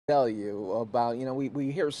tell you about,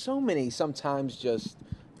 we hear so many sometimes just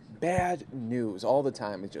bad news all the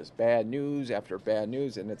time. It's just bad news after bad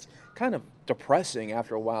news, and it's kind of depressing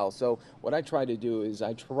after a while. So, what I try to do is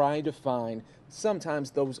I try to find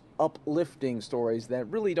sometimes those uplifting stories that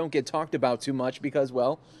really don't get talked about too much because,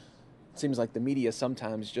 well, it seems like the media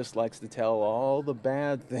sometimes just likes to tell all the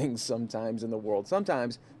bad things sometimes in the world.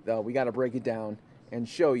 Sometimes, though, we got to break it down and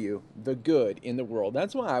show you the good in the world.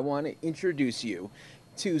 That's why I want to introduce you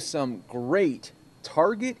to some great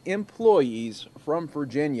Target employees from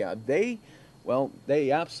Virginia. They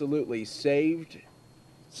absolutely saved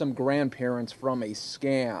some grandparents from a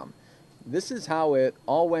scam. This is how it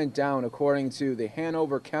all went down according to the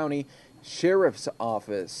Hanover County Sheriff's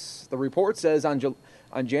Office. The report says on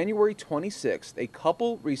January 26th, a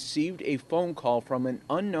couple received a phone call from an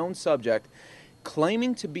unknown subject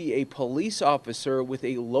claiming to be a police officer with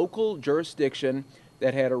a local jurisdiction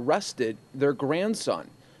that had arrested their grandson.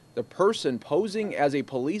 The person posing as a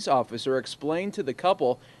police officer explained to the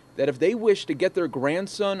couple that if they wished to get their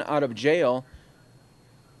grandson out of jail,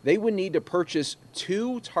 they would need to purchase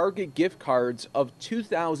two Target gift cards of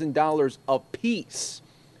 $2,000 apiece.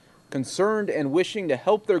 Concerned and wishing to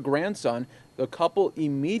help their grandson, the couple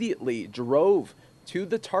immediately drove to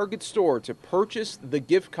the Target store to purchase the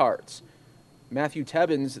gift cards. Matthew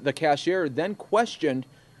Tebbens, the cashier, then questioned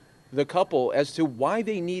the couple as to why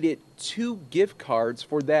they needed two gift cards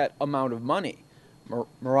for that amount of money.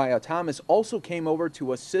 Mariah Thomas also came over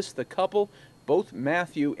to assist the couple. Both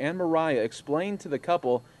Matthew and Mariah explained to the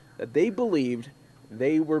couple that they believed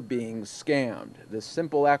they were being scammed. This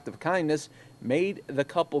simple act of kindness made the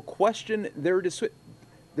couple question their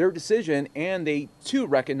decision, and they too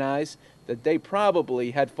recognized that they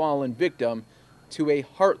probably had fallen victim to a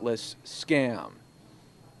heartless scam.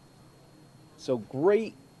 So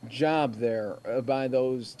great job there by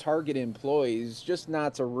those Target employees, just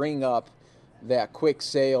not to ring up that quick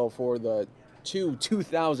sale for the two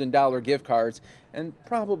 $2,000 gift cards, and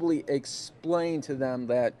probably explain to them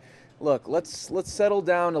that, look, let's settle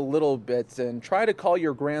down a little bit and try to call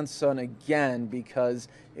your grandson again, because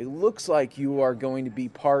it looks like you are going to be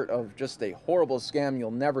part of just a horrible scam.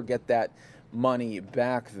 You'll never get that money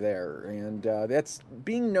back there. And that's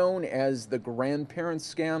being known as the grandparent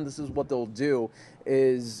scam. This is what they'll do,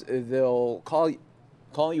 is they'll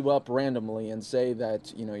call you up randomly and say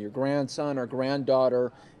that, your grandson or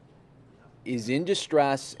granddaughter is in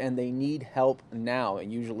distress and they need help now.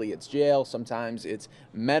 And usually it's jail, sometimes it's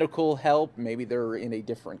medical help, maybe they're in a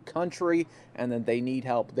different country and then they need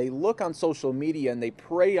help. They look on social media and they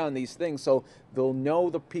prey on these things, so they'll know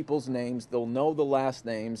the people's names, they'll know the last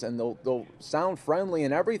names, and they'll sound friendly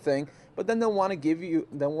and everything, but then they'll want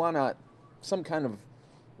to some kind of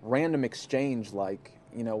random exchange, like,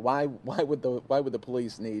 why would the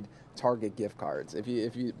police need Target gift cards? If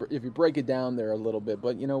you break it down there a little bit.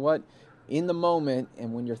 But you know what? In the moment,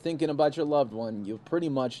 and when you're thinking about your loved one, you'll pretty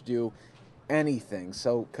much do anything.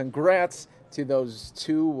 So congrats to those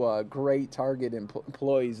two great Target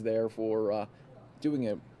employees there for doing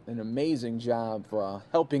an amazing job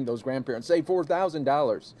helping those grandparents save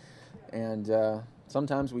 $4,000. And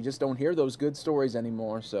sometimes we just don't hear those good stories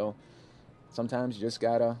anymore. So sometimes you just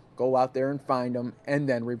gotta go out there and find them and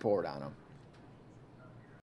then report on them.